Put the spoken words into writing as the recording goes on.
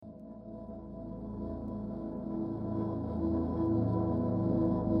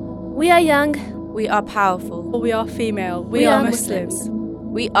We are young, we are powerful. We are female, We are Muslims.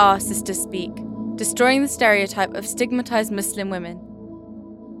 Muslims. We are Sisters Speak, destroying the stereotype of stigmatized Muslim women.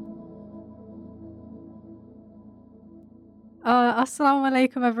 Assalamu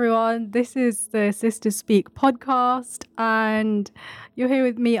alaikum, everyone. This is the Sisters Speak podcast, and you're here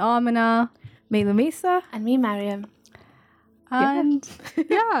with me, Amina. Me, Lamisa. And me, Mariam. And This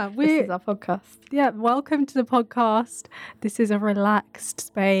is our podcast. Welcome to the podcast. This is a relaxed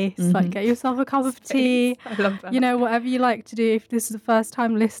space. Like, get yourself a cup of tea. I love that. You know, whatever you like to do. If this is the first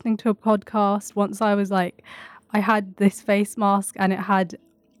time listening to a podcast, once I was like, I had this face mask and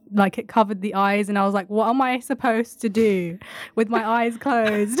it covered the eyes, and I was like, what am I supposed to do with my eyes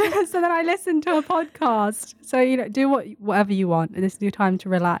closed? So then I listened to a podcast. So, you know, do whatever you want. This is your time to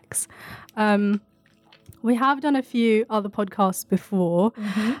relax. We have done a few other podcasts before,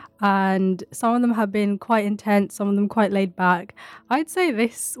 and some of them have been quite intense, some of them quite laid back. I'd say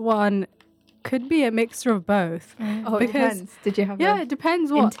this one could be a mixture of both. Oh, it depends. Did you have it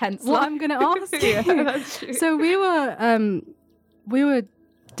depends what I'm going to ask you. Yeah, that's true. So we were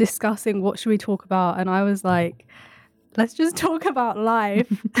discussing what should we talk about, and I was like, let's just talk about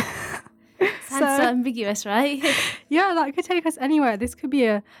life. Sounds so ambiguous, right? Yeah, that could take us anywhere. This could be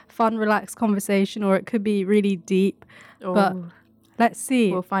a fun, relaxed conversation, or it could be really deep. But let's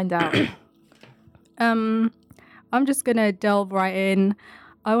see. We'll find out. I'm just gonna delve right in.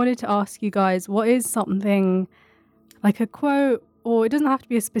 I wanted to ask you guys, what is something like a quote, or it doesn't have to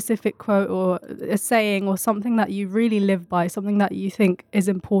be a specific quote or a saying, or something that you really live by, something that you think is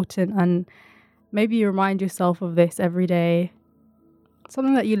important, and maybe you remind yourself of this every day.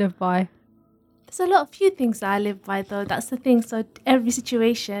 Something that you live by. There's few things that I live by, though. That's the thing. So every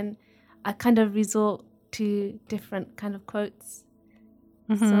situation, I kind of resort to different kind of quotes.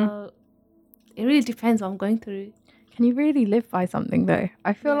 So it really depends what I'm going through. Can you really live by something though?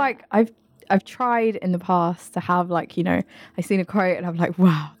 I feel like I've tried in the past to have, like, you know, I seen a quote and I'm like,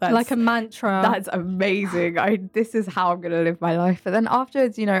 wow, that's like a mantra. That's amazing. This is how I'm gonna live my life. But then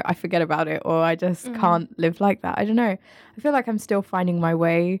afterwards, you know, I forget about it, or I just can't live like that. I don't know. I feel like I'm still finding my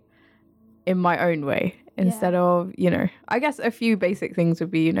way in my own way, instead of, you know, I guess a few basic things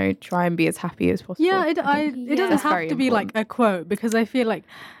would be, you know, try and be as happy as possible. Yeah, it doesn't have to be like a quote, because I feel like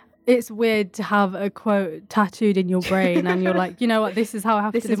it's weird to have a quote tattooed in your brain and you're like, you know what, this is how I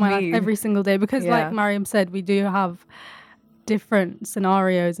have to live my life every single day. Because like Mariam said, we do have different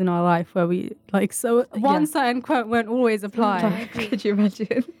scenarios in our life where we like, so one certain quote won't always apply. Could you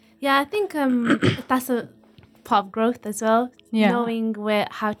imagine? Yeah, I think that's a part of growth as well. Yeah. Knowing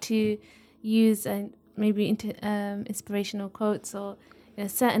how to use maybe inspirational quotes, or, you know,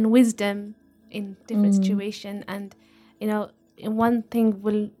 certain wisdom in different situation, and, you know, one thing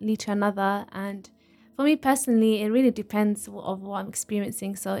will lead to another. And for me personally, it really depends of what I'm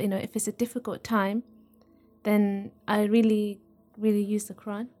experiencing. So, you know, if it's a difficult time, then I really, really use the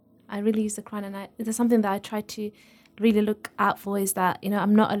Quran. I really use the Quran, and it's something that I try to really look out for, is that, you know,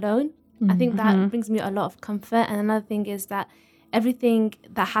 I'm not alone. I think that brings me a lot of comfort. And another thing is that everything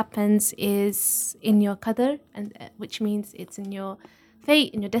that happens is in your qadr, and which means it's in your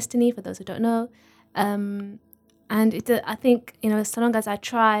fate, in your destiny, for those who don't know. And I think, you know, so long as I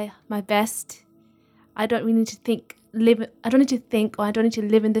try my best, I don't really need to think, I don't need to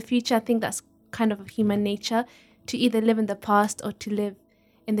live in the future. I think that's kind of human nature, to either live in the past or to live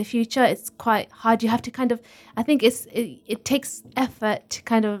in the future. It's quite hard. You have to kind of, I think it takes effort to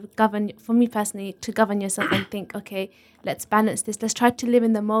kind of govern, for me personally, to govern yourself and think, okay, let's balance this. Let's try to live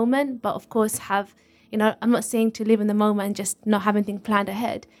in the moment, but of course have, you know, I'm not saying to live in the moment and just not have anything planned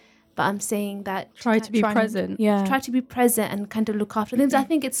ahead, but I'm saying that Try to be present. Try to be present and kind of look after things. I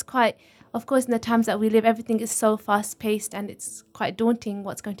think it's quite, of course, in the times that we live, everything is so fast paced, and it's quite daunting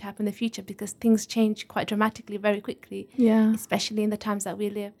what's going to happen in the future, because things change quite dramatically very quickly, especially in the times that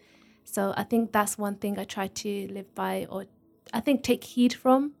we live. So I think that's one thing I try to live by, or I think take heed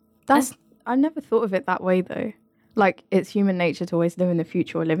from. I never thought of it that way though. Like, it's human nature to always live in the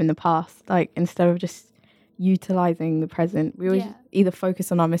future or live in the past. Like, instead of just utilizing the present, we always either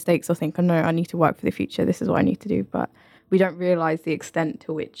focus on our mistakes or think, oh no, I need to work for the future. This is what I need to do. But we don't realize the extent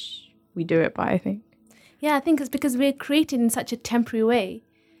to which we do it by, I think. Yeah, I think it's because we're created in such a temporary way.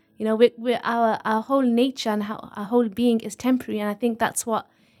 You know, we're our whole nature and our whole being is temporary. And I think that's what,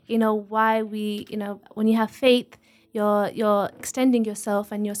 you know, why we, you know, when you have faith, you're extending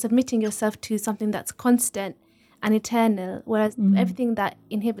yourself and you're submitting yourself to something that's constant and eternal, whereas everything that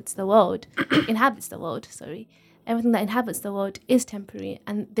inhabits the world is temporary,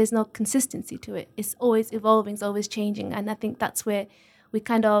 and there's no consistency to it. It's always evolving, it's always changing. And I think that's where we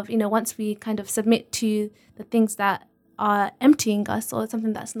kind of, you know, once we kind of submit to the things that are emptying us or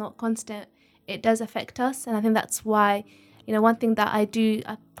something that's not constant, it does affect us. And I think that's why, one thing that I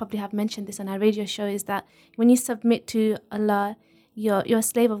probably have mentioned this on our radio show, is that when you submit to Allah, you're a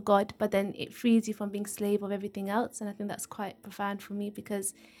slave of God, but then it frees you from being slave of everything else. And I think that's quite profound for me,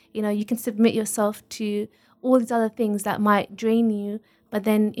 because, you can submit yourself to all these other things that might drain you. But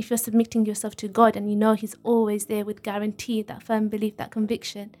then if you're submitting yourself to God and He's always there with guarantee, that firm belief, that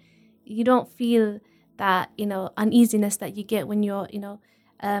conviction, you don't feel that, uneasiness that you get when you're,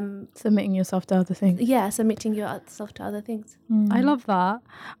 submitting yourself to other things. Yeah, submitting yourself to other things. I love that.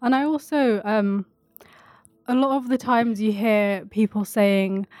 And I also, a lot of the times you hear people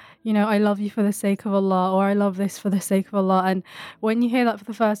saying, I love you for the sake of Allah, or I love this for the sake of Allah. And when you hear that for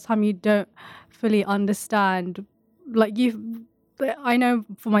the first time, you don't fully understand. I know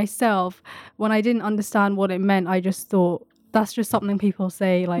for myself, when I didn't understand what it meant, I just thought that's just something people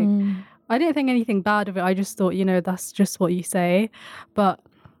say. I didn't think anything bad of it. I just thought, that's just what you say. But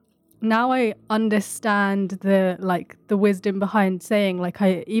now I understand the wisdom behind saying,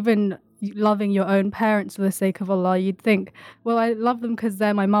 even loving your own parents for the sake of Allah, you'd think, well, I love them because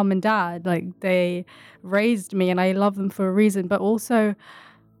they're my mum and dad. They raised me and I love them for a reason. But also,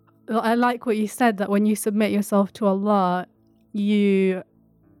 I like what you said, that when you submit yourself to Allah, you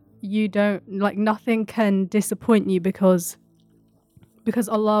don't, nothing can disappoint you because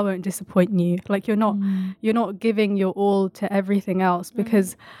Allah won't disappoint you. You're not giving your all to everything else,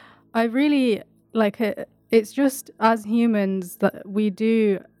 because I really it's just, as humans, that we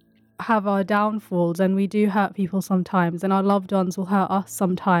do have our downfalls and we do hurt people sometimes, and our loved ones will hurt us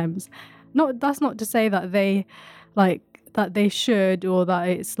sometimes. That's not to say that they that they should, or that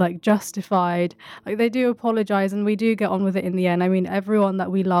it's justified. They do apologize and we do get on with it in the end. I mean, everyone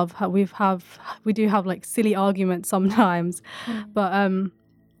that we love, we do have silly arguments sometimes. But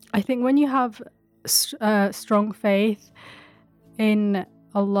I think when you have strong faith in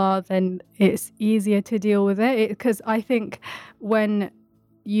Allah, then it's easier to deal with it, because I think when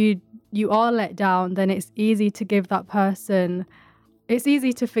you are let down, then it's easy to give that person, it's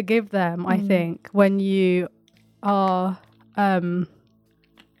easy to forgive them. I think when you are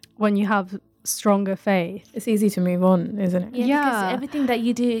when you have stronger faith, it's easy to move on, isn't it? Yeah, because everything that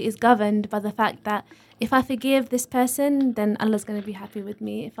you do is governed by the fact that if I forgive this person, then Allah's going to be happy with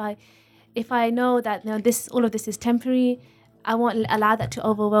me. If I know that all of this is temporary, I won't allow that to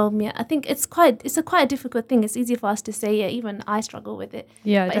overwhelm me. I think it's quite a difficult thing. It's easy for us to say, even I struggle with it.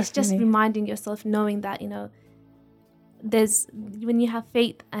 Yeah, but definitely. It's just reminding yourself, knowing that when you have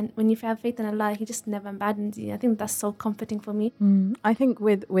faith in Allah, He just never abandons you. I think that's so comforting for me. I think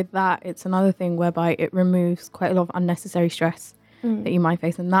with that, it's another thing whereby it removes quite a lot of unnecessary stress that you might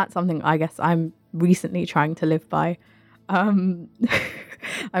face, and that's something I guess I'm recently trying to live by. I'm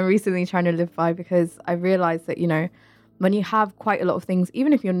recently trying to live by, because I realized that when you have quite a lot of things,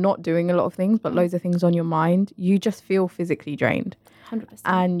 even if you're not doing a lot of things, but loads of things on your mind, you just feel physically drained. 100%.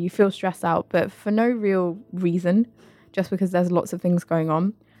 And you feel stressed out, but for no real reason, just because there's lots of things going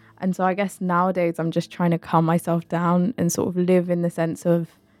on. And so I guess nowadays I'm just trying to calm myself down and sort of live in the sense of,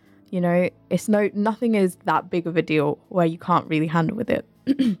 nothing is that big of a deal where you can't really handle with it.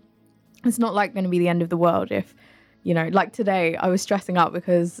 It's not going to be the end of the world if, today I was stressing out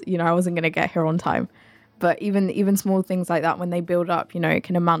because, I wasn't going to get here on time. But even small things like that, when they build up, it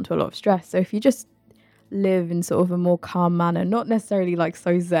can amount to a lot of stress. So if you just live in sort of a more calm manner, not necessarily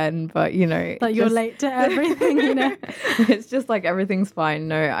so zen, but you're late to everything, it's just everything's fine.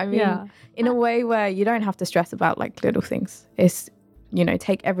 No, I mean, in a way where you don't have to stress about little things. It's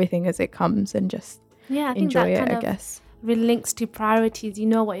take everything as it comes and just I think enjoy that it, I guess. Really links to priorities.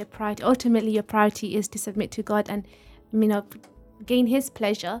 What your priority, ultimately your priority is to submit to God and gain His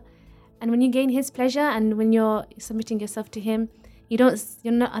pleasure. And when you gain His pleasure, and when you're submitting yourself to Him, you're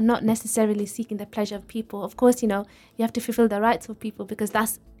not necessarily seeking the pleasure of people. Of course, you have to fulfill the rights of people, because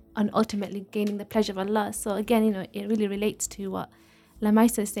that's ultimately gaining the pleasure of Allah. So again, it really relates to what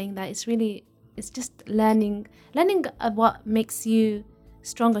Lamaisa is saying, that it's just learning what makes you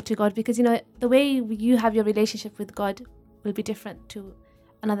stronger to God, because the way you have your relationship with God will be different to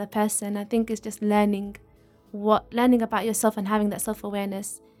another person. I think it's just learning about yourself and having that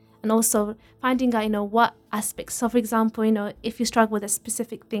self-awareness. And also finding out, what aspects. So, for example, if you struggle with a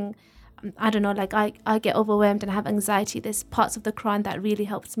specific thing, I don't know, I get overwhelmed and I have anxiety. There's parts of the Quran that really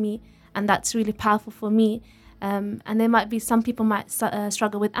helps me, and that's really powerful for me. And there might be some people might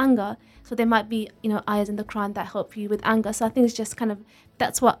struggle with anger, so there might be ayahs in the Quran that help you with anger. So I think it's just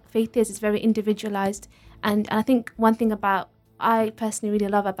that's what faith is. It's very individualized, and I think one thing I personally really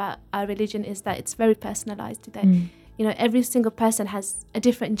love about our religion is that it's very personalized. That every single person has a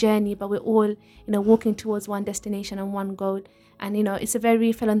different journey, but we're all, walking towards one destination and one goal. And, it's a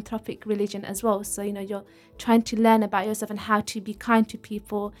very philanthropic religion as well. So, you're trying to learn about yourself and how to be kind to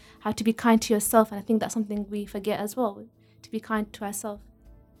people, how to be kind to yourself. And I think that's something we forget as well, to be kind to ourselves.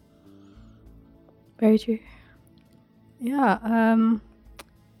 Very true. Yeah,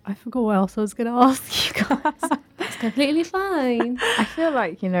 I forgot what else I was going to ask you guys. It's completely fine. I feel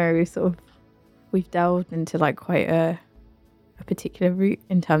like, we've delved into like quite a particular route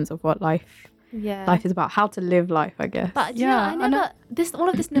in terms of what life is about, how to live life, I guess. But all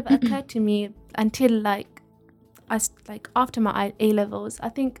of this never occurred to me until after my A levels. I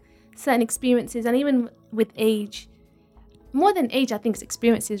think certain experiences, and even with age, more than age, I think it's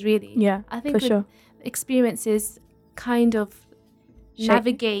experiences really. Yeah, I think for sure. Experiences kind of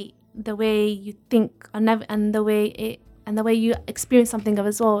navigate the way you think and the way you experience something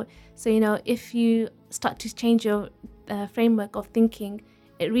as well. So if you start to change your framework of thinking,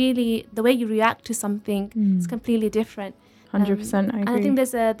 it really, the way you react to something is completely different. 100%. I agree. And I think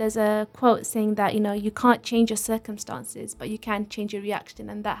there's a quote saying that you can't change your circumstances, but you can change your reaction,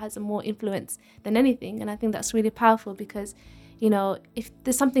 and that has a more influence than anything. And I think that's really powerful because if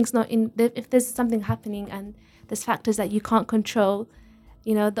there's if there's something happening and there's factors that you can't control,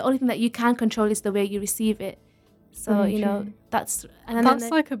 the only thing that you can control is the way you receive it. So that's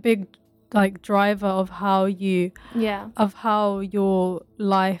like a big driver of how your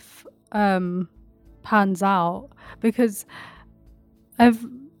life pans out, because I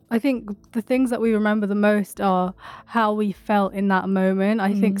think the things that we remember the most are how we felt in that moment.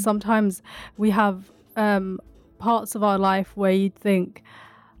 I think sometimes we have parts of our life where you'd think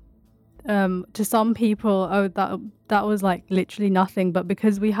to some people, that was like literally nothing, but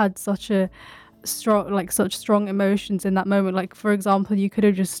because we had such strong emotions in that moment, like for example, you could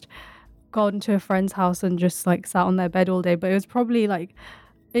have just gone to a friend's house and just like sat on their bed all day, but it was probably like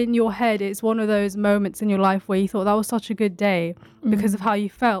in your head, it's one of those moments in your life where you thought that was such a good day because of how you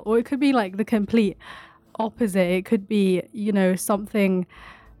felt. Or it could be like the complete opposite. It could be something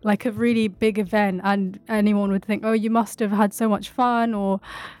like a really big event, and anyone would think, oh, you must have had so much fun, or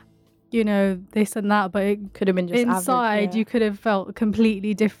this and that, but it could have been just inside average, you could have felt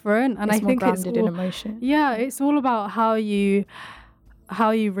completely different. And it's I think more grounded in emotion. It's all about how you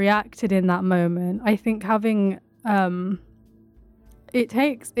reacted in that moment. I think having it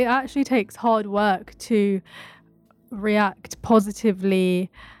actually takes hard work to react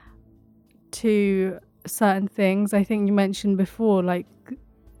positively to certain things. I think you mentioned before, like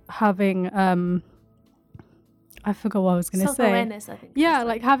having I forgot what I was going to say. Self-awareness, I think. Yeah,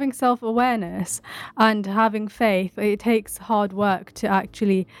 like having self-awareness and having faith. It takes hard work to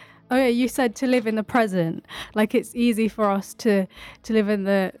actually... Oh yeah, you said to live in the present. Like it's easy for us to live in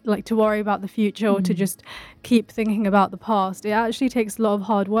to worry about the future or to just keep thinking about the past. It actually takes a lot of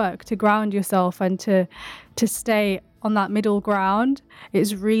hard work to ground yourself and to stay on that middle ground.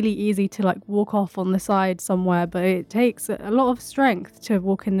 It's really easy to like walk off on the side somewhere, but it takes a lot of strength to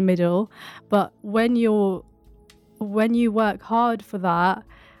walk in the middle. But when you work hard for that,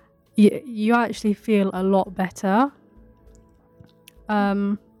 you actually feel a lot better.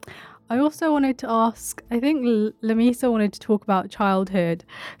 I also wanted to ask, I think Lamisa wanted to talk about childhood.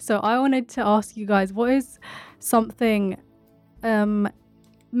 So I wanted to ask you guys, what is something,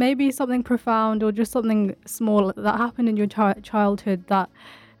 maybe something profound or just something small that happened in your childhood that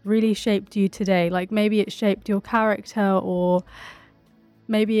really shaped you today? Like maybe it shaped your character, or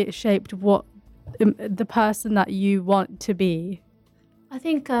maybe it shaped what the person that you want to be. I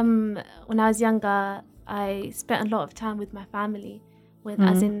think when I was younger, I spent a lot of time with my family.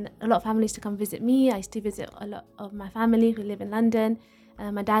 As in a lot of families to come visit me. I used to visit a lot of my family who live in London,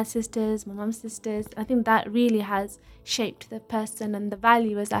 my dad's sisters, my mum's sisters. I think that really has shaped the person and the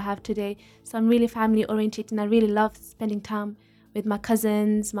values I have today. So I'm really family oriented, and I really love spending time with my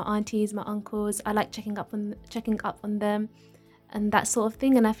cousins, my aunties, my uncles. I like checking up on them and that sort of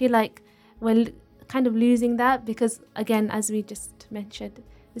thing. And I feel like we're kind of losing that because, again, as we just mentioned,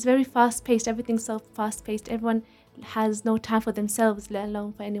 it's very fast paced. Everything's so fast paced. Everyone has no time for themselves, let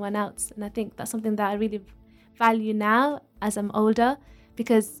alone for anyone else. And I think that's something that I really value now as I'm older,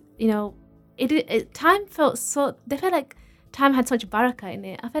 because time felt so, they felt like time had such barakah in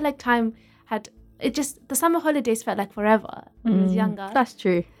it. I felt like the summer holidays felt like forever when I was younger. That's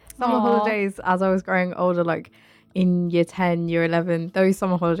true. Summer holidays, as I was growing older, like in year 10, year 11, those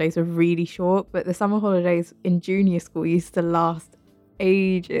summer holidays were really short, but the summer holidays in junior school used to last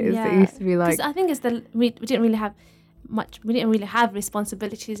ages. It used to be like, I think it's we didn't really have we didn't really have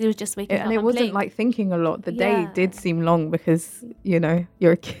responsibilities. It was just waking up and it wasn't playing. like thinking a lot. The Yeah. day did seem long because, you know,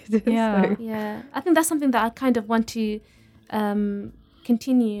 you're a kid. Yeah. So. Yeah, I think that's something that I kind of want to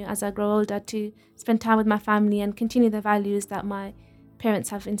continue as I grow older, to spend time with my family and continue the values that my parents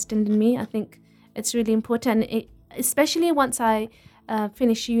have instilled in me. I think it's really important, especially once I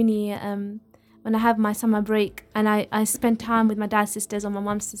finish uni, when I have my summer break and I spend time with my dad's sisters or my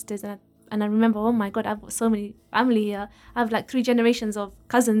mom's sisters, and I remember, oh my God, I've got so many family here. I have like 3 generations of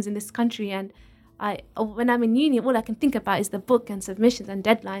cousins in this country, and when I'm in uni, all I can think about is the book and submissions and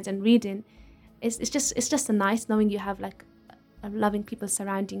deadlines and reading. It's just so nice knowing you have like loving people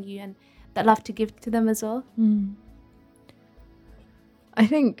surrounding you and that love to give to them as well. I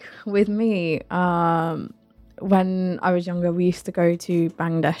think with me, when I was younger, we used to go to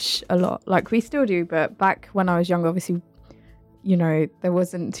Bangladesh a lot. Like, we still do, but back when I was younger, obviously, you know, there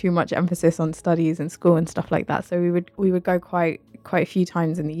wasn't too much emphasis on studies and school and stuff like that. So we would go quite a few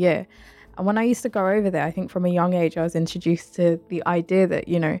times in the year. And when I used to go over there, I think from a young age, I was introduced to the idea that,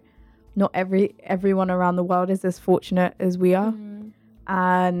 you know, not everyone around the world is as fortunate as we are.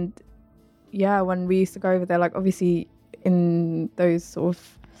 And yeah, when we used to go over there, like, obviously in those sort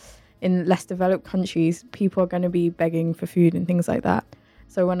of in less developed countries, people are going to be begging for food and things like that.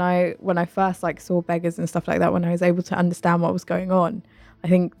 So when I first like saw beggars and stuff like that, when I was able to understand what was going on, I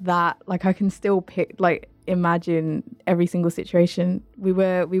think that, like, I can still imagine every single situation. We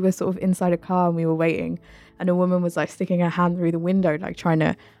were sort of inside a car and we were waiting, and a woman was like sticking her hand through the window, like trying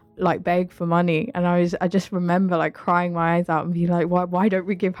to like beg for money. And I just remember like crying my eyes out and being like, why don't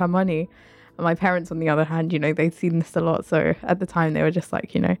we give her money? And my parents, on the other hand, you know, they'd seen this a lot. So at the time they were just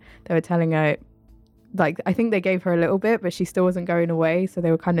like, you know, they were telling her, like, I think they gave her a little bit, but she still wasn't going away. So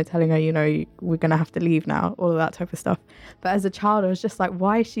they were kind of telling her, you know, we're going to have to leave now, all of that type of stuff. But as a child, I was just like,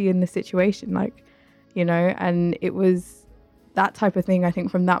 why is she in this situation? Like, you know, and it was that type of thing. I think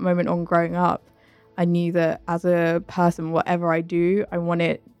from that moment on growing up, I knew that as a person, whatever I do, I want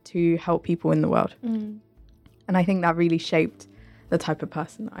it to help people in the world. And I think that really shaped the type of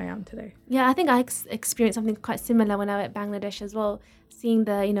person that I am today. Yeah, I think I experienced something quite similar when I went to Bangladesh as well, seeing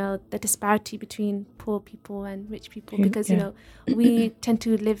the disparity between poor people and rich people, because you know, we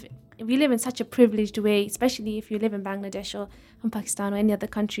live in such a privileged way, especially if you live in Bangladesh or from Pakistan or any other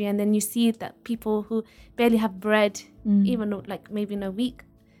country, and then you see that people who barely have bread, even like maybe in a week,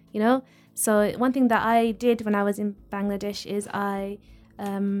 you know. So one thing that I did when I was in Bangladesh is I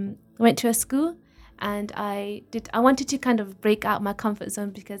went to a school. And I wanted to kind of break out my comfort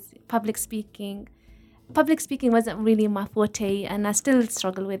zone, because public speaking wasn't really my forte, and I still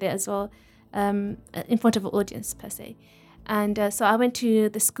struggle with it as well, in front of an audience per se. And so I went to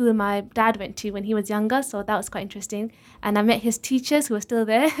the school my dad went to when he was younger, so that was quite interesting. And I met his teachers who were still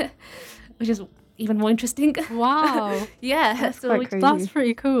there, which is even more interesting. Wow. Yeah, That's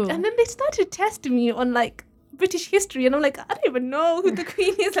pretty cool. And then they started testing me on like British history, and I'm like, I don't even know who the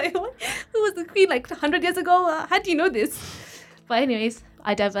Queen is. Like, what? Who was the Queen like 100 years ago? How do you know this? But anyways,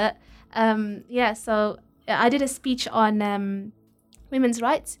 I divert. So I did a speech on women's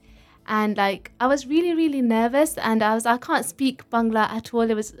rights, and like I was really, really nervous, and I can't speak Bangla at all.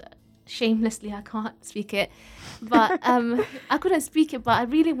 It was shamelessly, I can't speak it, but I couldn't speak it, but I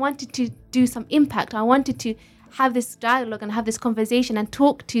really wanted to do some impact. I wanted to have this dialogue and have this conversation and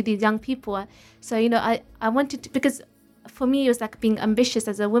talk to these young people. So, you know, I wanted to, because for me, it was like being ambitious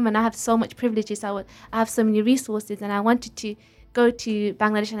as a woman. I have so much privileges. I have so many resources, and I wanted to go to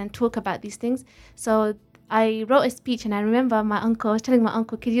Bangladesh and talk about these things. So I wrote a speech, and I remember I was telling my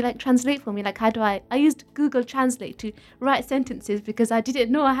uncle, could you like translate for me? Like, how do I used Google Translate to write sentences because I didn't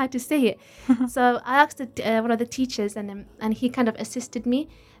know how to say it. So I asked one of the teachers, and he kind of assisted me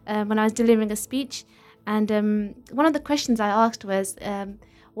when I was delivering a speech. And one of the questions I asked was,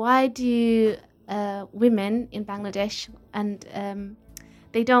 why do women in Bangladesh and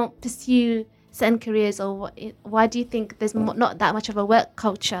they don't pursue certain careers, or why do you think there's not that much of a work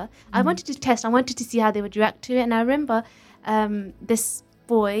culture? I wanted to test. I wanted to see how they would react to it. And I remember this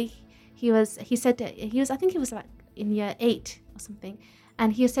boy. I think he was like in year 8 or something,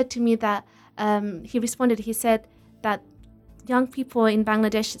 and he said to me that he responded. He said that young people in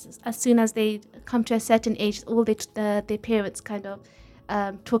Bangladesh, as soon as they come to a certain age, all their parents kind of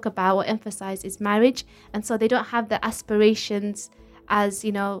talk about or emphasize is marriage, and so they don't have the aspirations as,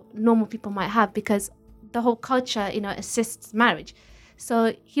 you know, normal people might have, because the whole culture, you know, assists marriage.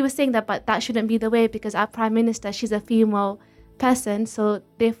 So he was saying that, but that shouldn't be the way, because our prime minister, she's a female person, so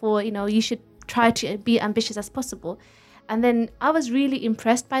therefore, you know, you should try to be ambitious as possible. And then I was really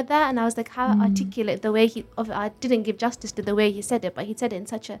impressed by that, and I was like, how articulate the way I didn't give justice to the way he said it, but he said it in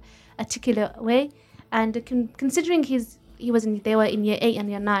such a articulate way. And considering they were in year 8 and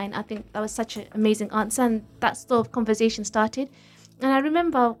year 9, I think that was such an amazing answer, and that sort of conversation started. And I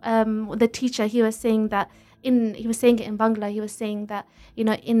remember the teacher, he was saying it in Bangla, he was saying that,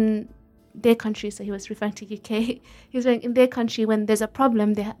 in their country, so he was referring to UK, he was saying in their country, when there's a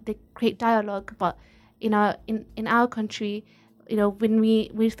problem, they create dialogue, but, in our country, when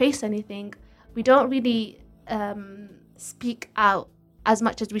we face anything, we don't really speak out as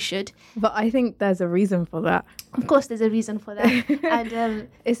much as we should. But I think there's a reason for that. Of course, there's a reason for that. And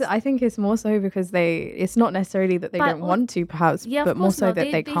I think it's more so because it's not necessarily that they don't want to, perhaps, but more so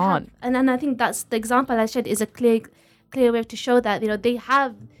that they can't. And I think that's the example I shared is a clear way to show that, they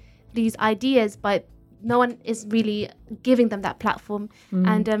have these ideas, but no one is really giving them that platform.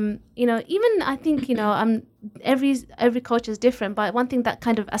 And, even I think, every culture is different, but one thing that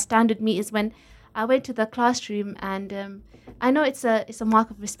kind of astounded me is when I went to the classroom, and I know it's a mark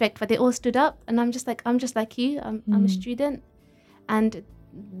of respect, but they all stood up, and I'm just like you. I'm a student, and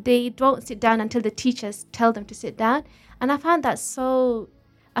they don't sit down until the teachers tell them to sit down. And I found that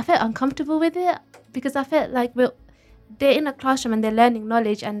I felt uncomfortable with it, because I felt like they're in a classroom and they're learning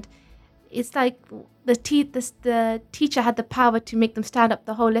knowledge, and it's like the teacher had the power to make them stand up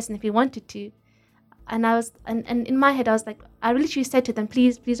the whole lesson if he wanted to. And I was, and in my head, I was like, I literally said to them,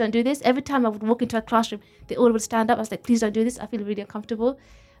 please don't do this. Every time I would walk into a classroom, they all would stand up. I was like, please don't do this. I feel really uncomfortable.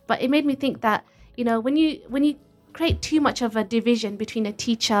 But it made me think that, when you create too much of a division between a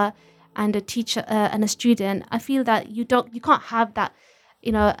teacher and a student, I feel that you can't have that,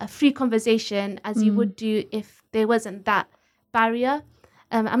 a free conversation as you would do if there wasn't that barrier.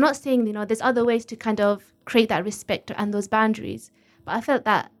 I'm not saying, there's other ways to kind of create that respect and those boundaries. But I felt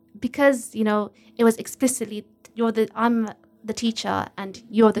that because, it was explicitly, I'm the teacher and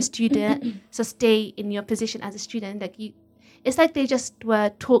you're the student, so stay in your position as a student. It's like they just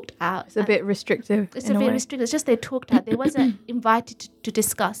were talked out. It's a bit restrictive. It's a bit restrictive. It's just they talked out. They wasn't invited to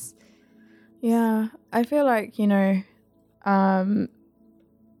discuss. Yeah, I feel like,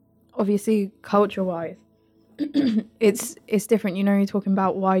 obviously culture-wise, it's different. You're talking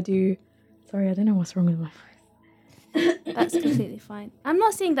about sorry, I don't know what's wrong with my voice. That's completely fine. I'm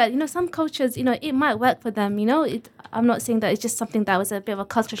not saying that, some cultures, it might work for them, I'm not saying that it's just something that was a bit of a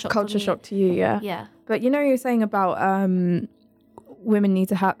culture shock for me. Shock to you, yeah. Yeah. But you're saying about women need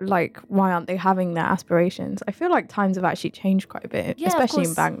to have, why aren't they having their aspirations? I feel like times have actually changed quite a bit, especially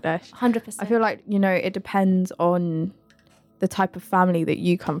in Bangladesh. 100%. I feel like, it depends on the type of family that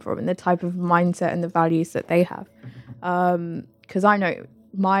you come from and the type of mindset and the values that they have. Because I know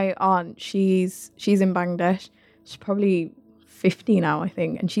my aunt, she's in Bangladesh. She's probably 50 now, I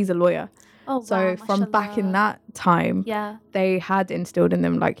think, and she's a lawyer. Oh, so wow, from back in that time, they had instilled in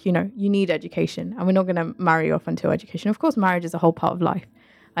them, you need education, and we're not going to marry you off until education. Of course, marriage is a whole part of life.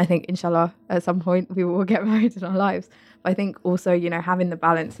 I think, inshallah, at some point we will get married in our lives. But I think also, having the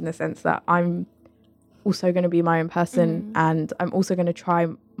balance in the sense that I'm also going to be my own person, and I'm also going to try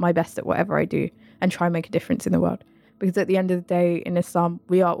my best at whatever I do and try and make a difference in the world. Because at the end of the day, in Islam,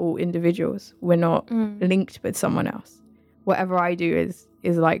 we are all individuals. We're not linked with someone else. Whatever I do is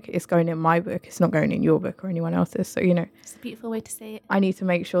it's going in my book. It's not going in your book or anyone else's. So, It's a beautiful way to say it. I need to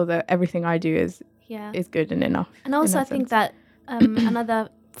make sure that everything I do is good and enough. And also, I think that another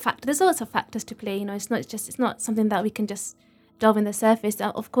factor, there's lots of factors to play. It's not something that we can just delve in the surface.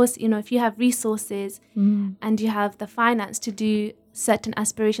 Of course, if you have resources and you have the finance to do certain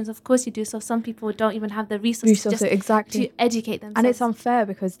aspirations, of course you do. So some people don't even have the resources exactly to educate themselves. And it's unfair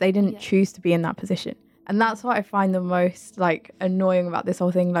because they didn't choose to be in that position. And that's what I find the most annoying about this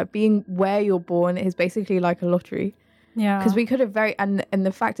whole thing. Being where you're born is basically like a lottery. Yeah. Because we could have and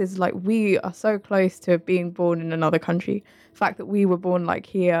the fact is we are so close to being born in another country. The fact that we were born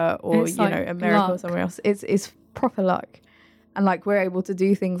here or it's America luck. Or somewhere else, it's proper luck. And we're able to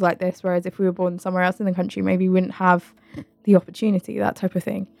do things like this, whereas if we were born somewhere else in the country, maybe we wouldn't have the opportunity, that type of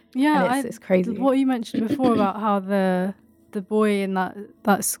thing. Yeah, and it's crazy. What you mentioned before about how the boy in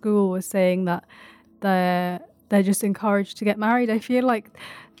that school was saying that they're just encouraged to get married. I feel like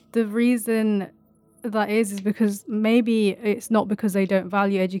the reason that is because maybe it's not because they don't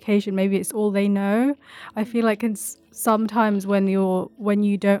value education. Maybe it's all they know. I feel like sometimes when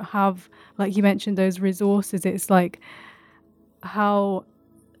you don't have, like you mentioned, those resources, it's how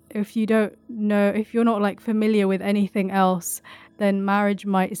if you don't know, if you're not familiar with anything else, then marriage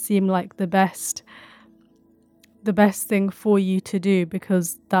might seem like the best thing for you to do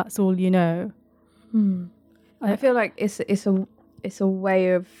because that's all you know. I feel like it's a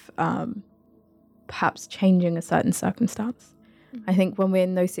way of perhaps changing a certain circumstance. I think when we're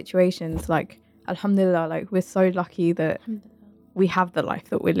in those situations, alhamdulillah, we're so lucky that we have the life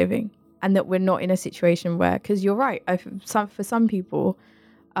that we're living. and that we're not in a situation where, because you're right, for some people,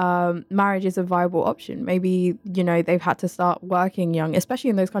 marriage is a viable option. Maybe, you know, they've had to start working young, especially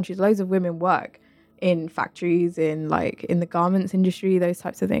in those countries. Loads of women work in factories, in the garments industry, those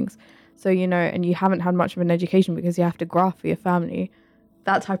types of things. So, you know, and you haven't had much of an education because you have to graft for your family,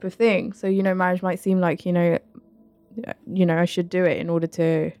 that type of thing. So, you know, marriage might seem like, you know, I should do it in order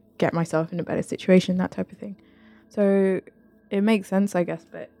to get myself in a better situation, that type of thing. So it makes sense, I guess,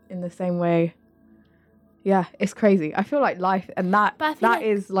 but in the same way, yeah, it's crazy. I feel like life, and that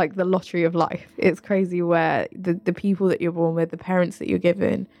is like the lottery of life. It's crazy where the people that you're born with, the parents that you're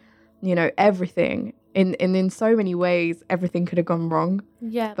given, you know, everything in so many ways, everything could have gone wrong.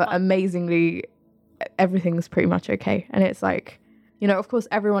 Yeah. But amazingly, everything's pretty much okay. And it's like, you know, of course,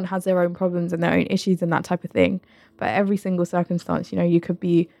 everyone has their own problems and their own issues and that type of thing. But every single circumstance, you know, you could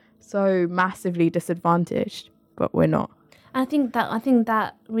be so massively disadvantaged, but we're not. I think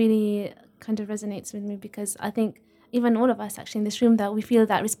that really kind of resonates with me, because I think even all of us actually in this room, that we feel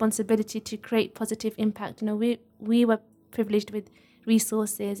that responsibility to create positive impact. You know, we were privileged with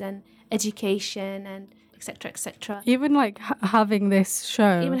resources and education and etc. Even like having this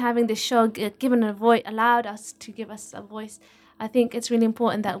show, given a voice, allowed us to give us a voice. I think it's really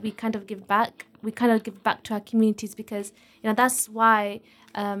important that we kind of give back. We kind of give back to our communities, because, you know, that's why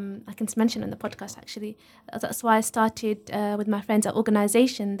I can mention on the podcast actually. That's why I started with my friends an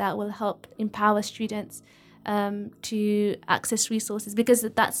organization that will help empower students to access resources, because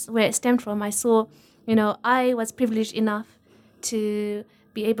that's where it stemmed from. I saw, you know, I was privileged enough to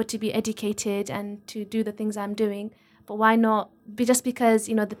be able to be educated and to do the things I'm doing, but why not? Just because,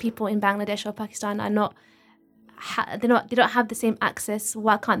 you know, the people in Bangladesh or Pakistan are not. They don't have the same access.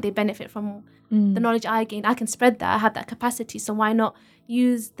 Why can't they benefit from the knowledge I gained? I can spread that. I have that capacity. So why not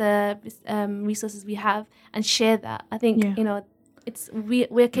use the resources we have and share that? I think you know,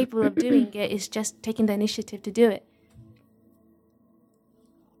 we're capable of doing it. It's just taking the initiative to do it.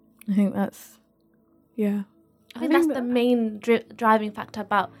 I think that's I think that's the main driving factor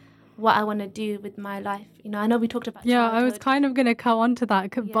about what I want to do with my life. You know, I know we talked about childhood. I was kind of going to come on to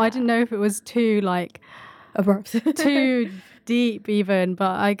that, but I didn't know if it was too like abrupt, too deep even,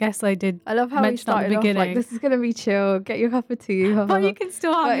 but I guess I did. I love how we started off like, this is gonna be chill, get your cup of tea, but you can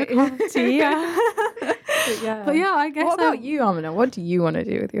still have your cup of tea. But yeah, I guess. What about you, Amina? What do you want to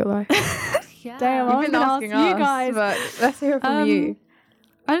do with your life? Damn, I was been asking you guys, but let's hear it from you.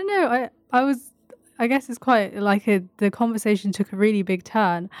 I don't know. I guess it's quite like the conversation took a really big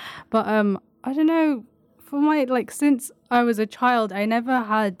turn, but I don't know. For my since I was a child, I never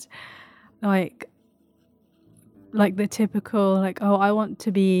had like the typical I want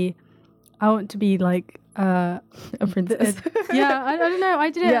to be like a princess. I don't know. I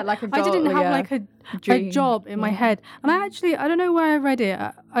didn't. Like a goal, I didn't have like a job in my head. And I don't know where I read it.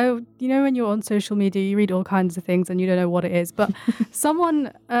 You know, when you're on social media, you read all kinds of things and you don't know what it is. But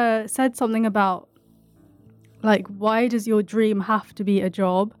someone said something about like, why does your dream have to be a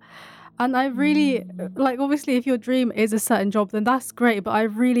job? And I really obviously, if your dream is a certain job, then that's great. But I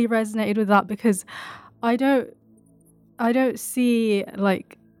really resonated with that, because I don't see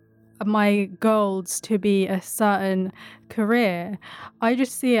like my goals to be a certain career. I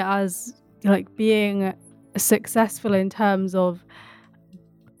just see it as like being successful in terms of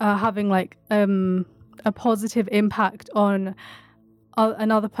having like a positive impact on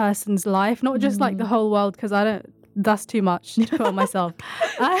another person's life, not just like the whole world, because that's too much to put on myself.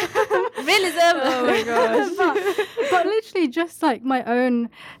 Realism. Oh my gosh. but literally just like my own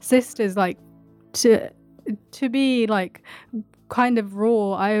sisters, like to be like kind of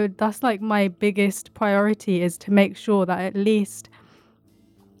raw. That's like my biggest priority, is to make sure that at least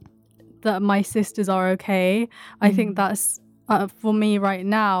that my sisters are okay. I think that's for me right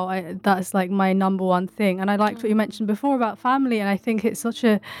now, that's like my number one thing. And I liked what you mentioned before about family, and I think it's such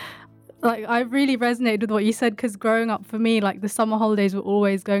a I really resonated with what you said, because growing up for me, like the summer holidays were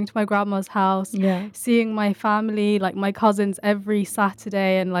always going to my grandma's house, seeing my family, like my cousins every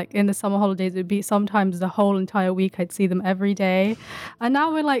Saturday, and like in the summer holidays it would be sometimes the whole entire week. I'd see them every day. And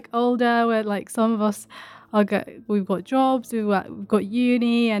now we're like older, we're like, some of us we've got jobs, we've got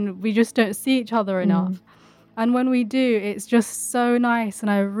uni, and we just don't see each other enough. And when we do, it's just so nice, and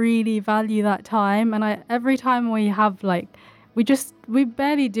I really value that time. And every time we have like, we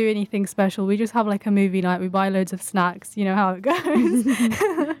barely do anything special. We just have like a movie night. We buy loads of snacks. You know how it goes.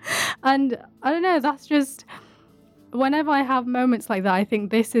 And I don't know, that's just, whenever I have moments like that, I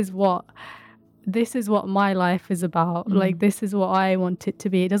think this is what my life is about. Like, this is what I want it to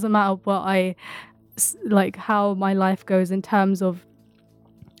be. It doesn't matter how my life goes in terms of,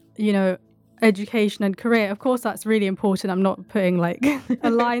 you know, education and career. Of course, that's really important. I'm not putting like a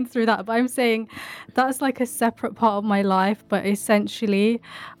line through that, but I'm saying that's like a separate part of my life. But essentially,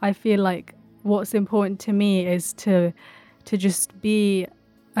 I feel like what's important to me is to just be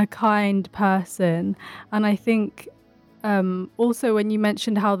a kind person. And I think also when you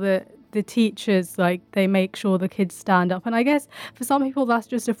mentioned how the teachers, like, they make sure the kids stand up, and I guess for some people that's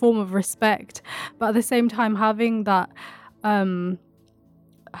just a form of respect, but at the same time having that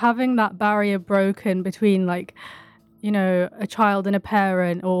barrier broken between, like, you know, a child and a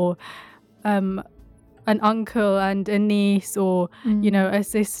parent, or an uncle and a niece, or you know, a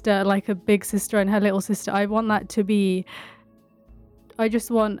sister, like a big sister and her little sister. I just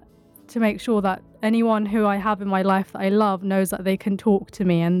want to make sure that anyone who I have in my life that I love knows that they can talk to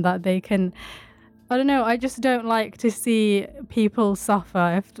me, and that they can, I don't know, I just don't like to see people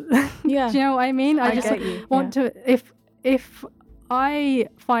suffer. Do you know what I mean? I just want to, if I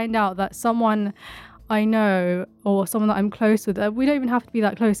find out that someone I know or someone that I'm close with, we don't even have to be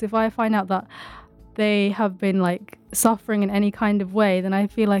that close, if I find out that they have been like suffering in any kind of way, then I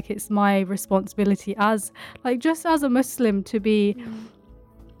feel like it's my responsibility as, like, just as a Muslim to be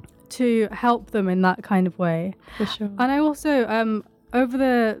to help them in that kind of way. For sure. And I also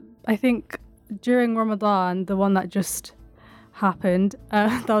I think during Ramadan, the one that just happened,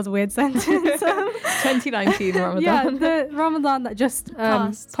 that was a weird sentence. 2019 Ramadan. Yeah, the Ramadan that just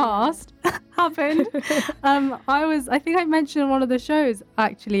passed happened. I think I mentioned in one of the shows,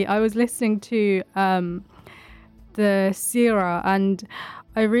 actually, I was listening to the Seerah, and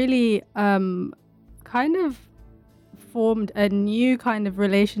I really kind of formed a new kind of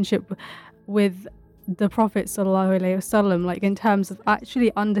relationship with the Prophet sallallahu alaihi wasallam, like in terms of actually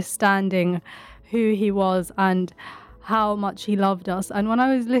understanding who he was and how much he loved us. And when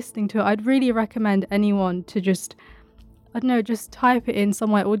I was listening to it, I'd really recommend anyone to just, I don't know, just type it in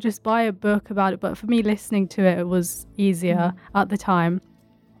somewhere or just buy a book about it. But for me, listening to it was easier at the time.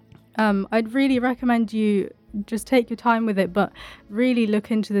 I'd really recommend you just take your time with it, but really look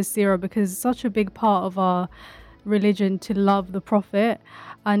into the Seerah, because it's such a big part of our religion to love the Prophet.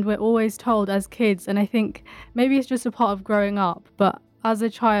 And we're always told as kids, and I think maybe it's just a part of growing up, but as a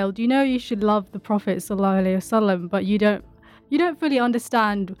child, you know, you should love the Prophet sallallahu alaihi wasallam, but you don't fully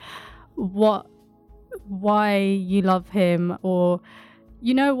understand why you love him, or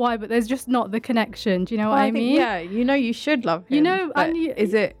you know why, but there's just not the connection. Do you know what I mean? Yeah, you know, you should love him. You know, and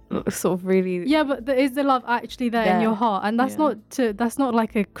is it sort of really? Yeah, but is the love actually there in your heart? And that's that's not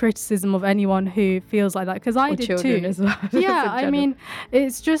like a criticism of anyone who feels like that, because I did too. As well. Yeah, I mean,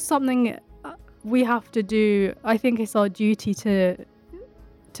 it's just something we have to do. I think it's our duty to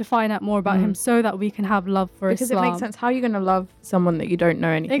find out more about him, so that we can have love for Islam. Because it makes sense. How are you going to love someone that you don't know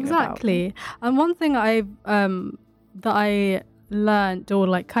anything about? Exactly. And one thing that I learned, or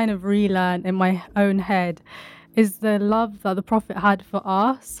like kind of relearned in my own head, is the love that the Prophet had for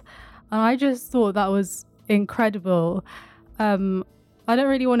us. And I just thought that was incredible. I don't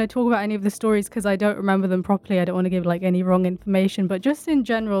really want to talk about any of the stories because I don't remember them properly. I don't want to give like any wrong information, but just in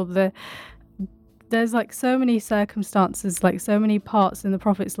general, there's like so many circumstances, like so many parts in the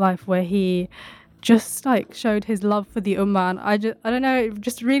Prophet's life where he just like showed his love for the ummah. And I don't know, it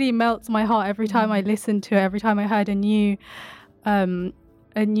just really melts my heart every time I listen to it, every time I heard a new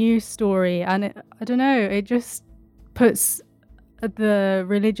story. And I don't know, it just puts the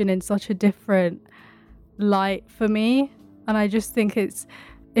religion in such a different light for me. And I just think it's,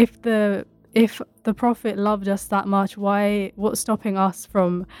 if the Prophet loved us that much, what's stopping us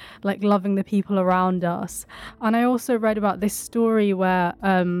from like loving the people around us? And I also read about this story where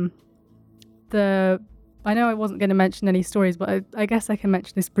I know I wasn't going to mention any stories, but I guess I can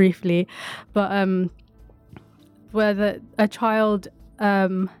mention this briefly. But where a child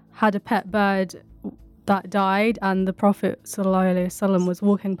had a pet bird that died, and the Prophet sallallahu alaihi wasallam was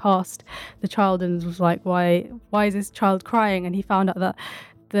walking past the child and was like, why is this child crying? And he found out that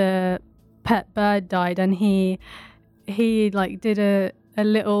the pet bird died, and he like did a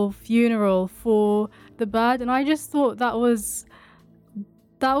little funeral for the bird. And I just thought that was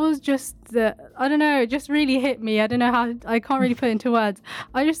just I don't know, it just really hit me. I don't know how, I can't really put it into words.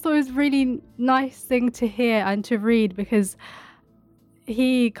 I just thought it was a really nice thing to hear and to read, because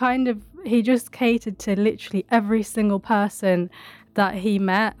he just catered to literally every single person that he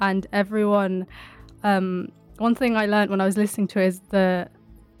met, and everyone. One thing I learned when I was listening to it is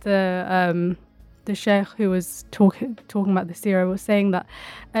the sheikh who was talking about the Seerah was saying that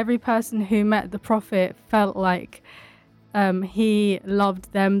every person who met the Prophet felt like he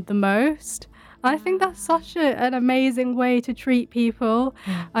loved them the most. I think that's such an amazing way to treat people.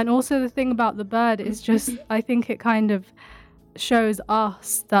 And also the thing about the bird is just, I think it kind of shows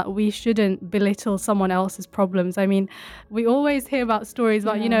us that we shouldn't belittle someone else's problems. I mean, we always hear about stories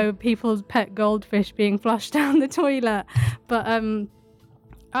about, you know, people's pet goldfish being flushed down the toilet. But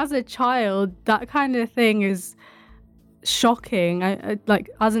as a child, that kind of thing is shocking. I like,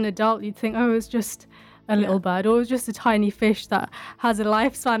 as an adult, you'd think, oh, it's just a little bird, or it's just a tiny fish that has a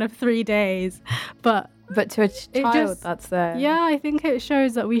lifespan of 3 days. But to a child, that's there. Yeah, I think it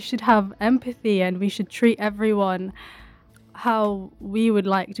shows that we should have empathy and we should treat everyone how we would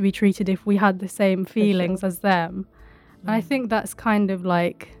like to be treated if we had the same feelings as them. And I think that's kind of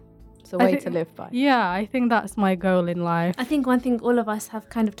like... It's a way to live by. Yeah, I think that's my goal in life. I think one thing all of us have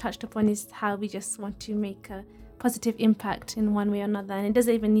kind of touched upon is how we just want to make a positive impact in one way or another. And it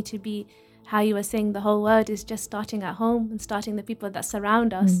doesn't even need to be how you were saying the whole world is just starting at home and starting the people that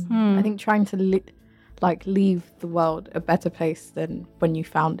surround us. I think trying to leave the world a better place than when you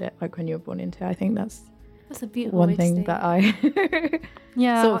found it, like when you were born into it. I think that's a beautiful one way to thing say that I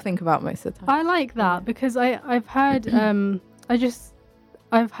sort of think about most of the time. I like that because I've heard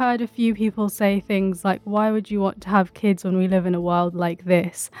I've heard a few people say things like, why would you want to have kids when we live in a world like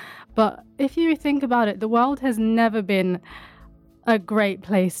this? But if you think about it, the world has never been a great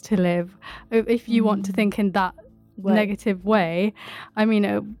place to live. If you want to think in that negative way, I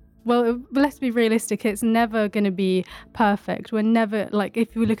mean, well, let's be realistic. It's never going to be perfect. We're never, like,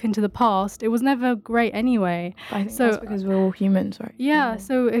 if you look into the past, it was never great anyway. I think that's because we're all humans, right? Yeah,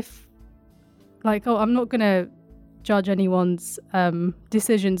 so if, like, I'm not going to judge anyone's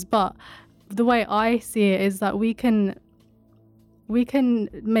decisions, but the way I see it is that we can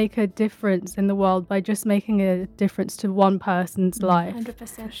make a difference in the world by just making a difference to one person's life.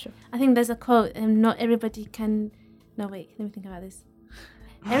 100%. Sure. I think there's a quote, not everybody can... No, wait, let me think about this.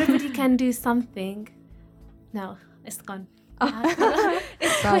 Everybody can do something. No, it's gone.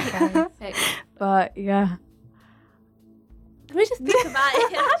 It's gone. But yeah. Let me just think about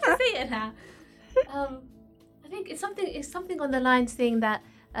it. I have to say it now. I think it's something on the line saying that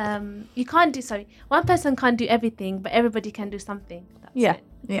you can't do. Sorry, one person can't do everything, but everybody can do something. That's it.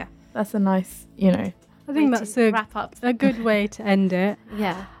 Yeah. That's a nice, I think that's a wrap up. A good way to end it.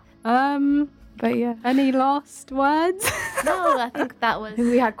 Yeah. But yeah. Any last words? No, I think that was...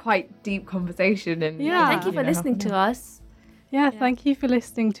 we had quite deep conversation. And thank you for listening to us. Yeah, thank you for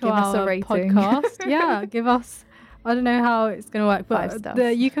listening to our podcast. Yeah, give us... I don't know how it's going to work,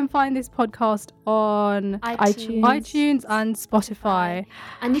 but you can find this podcast on iTunes and Spotify.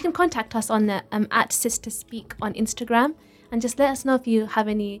 And you can contact us on the at Sister Speak on Instagram, and just let us know if you have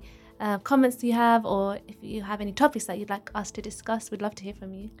any comments you have, or if you have any topics that you'd like us to discuss. We'd love to hear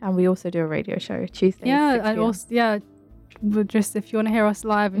from you. And we also do a radio show Tuesdays. Yeah, 6 p.m. Just if you want to hear us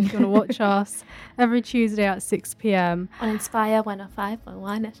live, if you want to watch us, every Tuesday at 6 p.m. on Inspire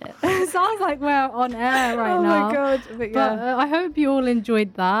 105.1 FM. Sounds like we're on air right now. Oh my god! But I hope you all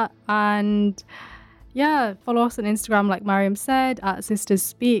enjoyed that, and follow us on Instagram, like Mariam said, at Sisters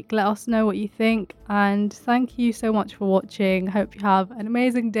Speak. Let us know what you think, and thank you so much for watching. Hope you have an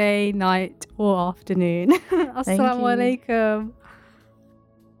amazing day, night, or afternoon. Assalamu alaikum.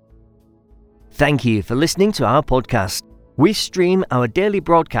 Thank you for listening to our podcast. We stream our daily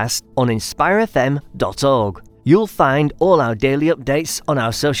broadcast on inspirefm.org. You'll find all our daily updates on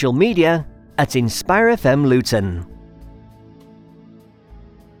our social media at Inspire FM Luton.